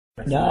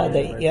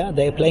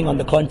They're playing on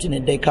the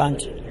continent. They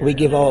can't. We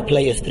give our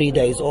players 3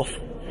 days off.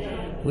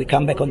 We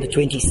come back on the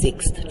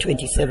 26th,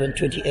 27th,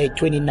 28th,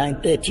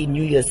 29th, 30th,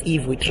 New Year's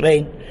Eve. We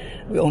train.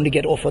 We only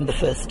get off on the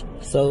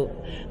 1st. So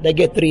they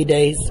get 3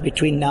 days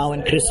between now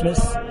and Christmas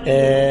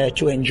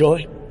to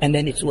enjoy, and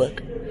then it's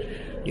work.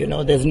 You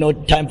know, there's no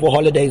time for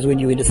holidays when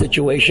you're in the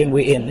situation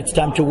we're in. It's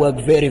time to work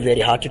very,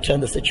 very hard to turn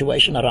the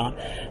situation around.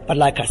 But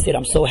like I said,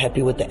 I'm so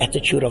happy with the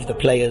attitude of the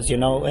players, you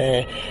know.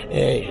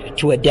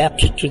 To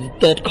adapt to the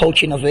third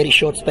coach in a very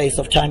short space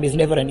of time is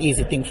never an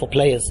easy thing for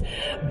players.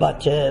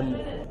 But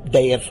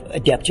they have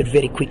adapted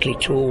very quickly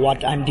to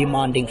what I'm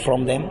demanding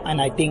from them. And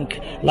I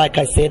think, like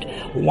I said,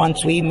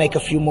 once we make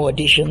a few more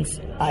additions,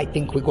 I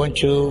think we're going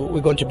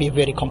to be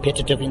very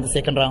competitive in the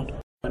second round.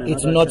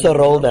 It's not a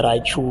role that I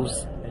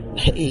choose.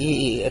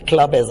 A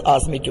club has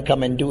asked me to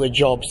come and do a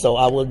job, so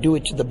I will do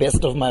it to the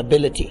best of my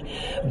ability.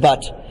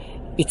 But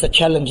it's a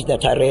challenge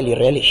that I really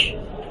relish,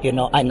 you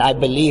know, and I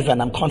believe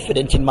and I'm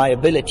confident in my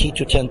ability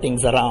to turn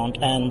things around,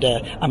 and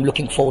I'm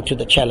looking forward to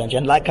the challenge.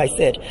 And like I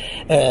said,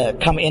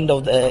 come end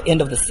of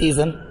the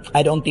season,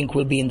 I don't think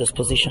we'll be in this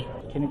position.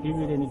 Can you give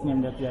me the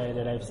nickname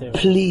that I've said?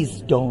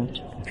 Please don't.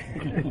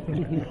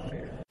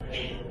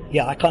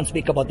 Yeah, I can't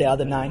speak about the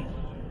other 9.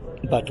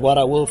 But what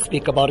I will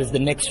speak about is the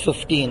next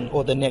 15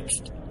 or the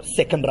next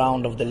second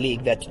round of the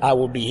league that I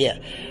will be here.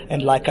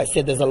 And like I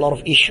said, there's a lot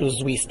of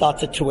issues we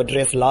started to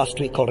address last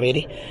week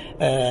already.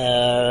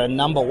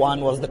 Number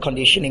one was the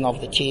conditioning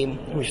of the team.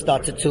 We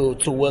started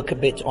to work a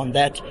bit on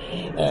that.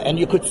 And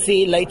you could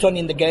see late on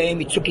in the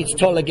game, it took its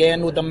toll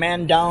again with the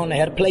man down. I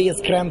had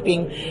players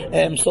cramping.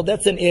 So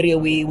that's an area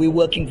we're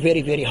working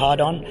very, very hard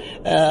on.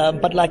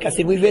 But like I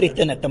said, we're very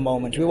thin at the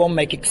moment. We won't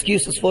make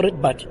excuses for it,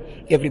 but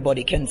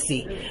everybody can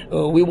see.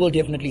 We will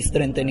definitely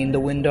strengthen in the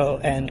window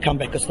and come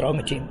back a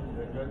stronger team.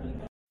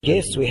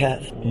 Yes, we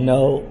have.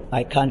 No,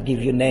 I can't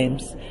give you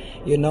names.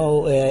 You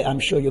know, I'm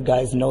sure you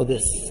guys know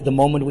this. The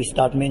moment we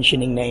start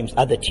mentioning names,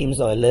 other teams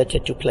are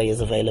alerted to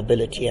players'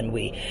 availability, and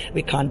we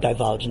can't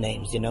divulge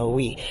names. You know,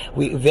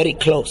 we're very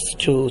close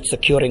to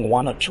securing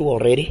 1 or 2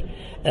 already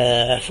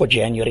for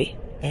January.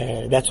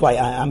 That's why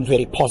I'm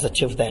very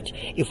positive that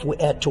if we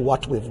add to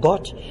what we've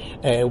got,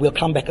 we'll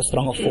come back a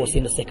stronger force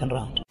in the second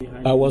round.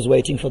 I was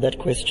waiting for that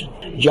question.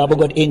 Jabu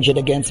got injured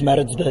against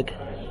Maritzburg.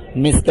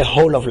 Missed the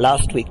whole of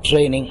last week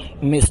training,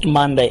 missed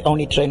Monday,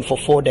 only trained for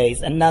 4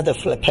 days. Another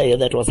player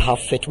that was half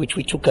fit, which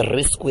we took a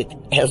risk with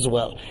as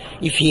well.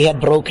 If he had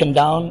broken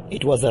down,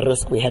 it was a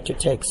risk we had to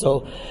take.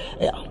 So,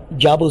 yeah,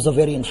 Jabu's a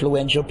very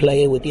influential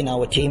player within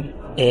our team.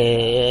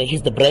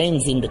 He's the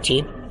brains in the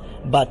team.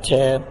 But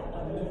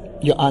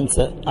your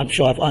answer, I'm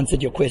sure I've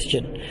answered your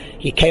question.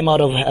 He came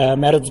out of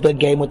Maritzburg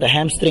game with a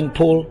hamstring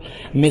pull,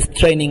 missed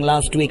training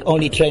last week,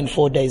 only trained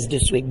 4 days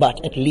this week,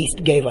 but at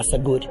least gave us a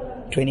good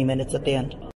 20 minutes at the end.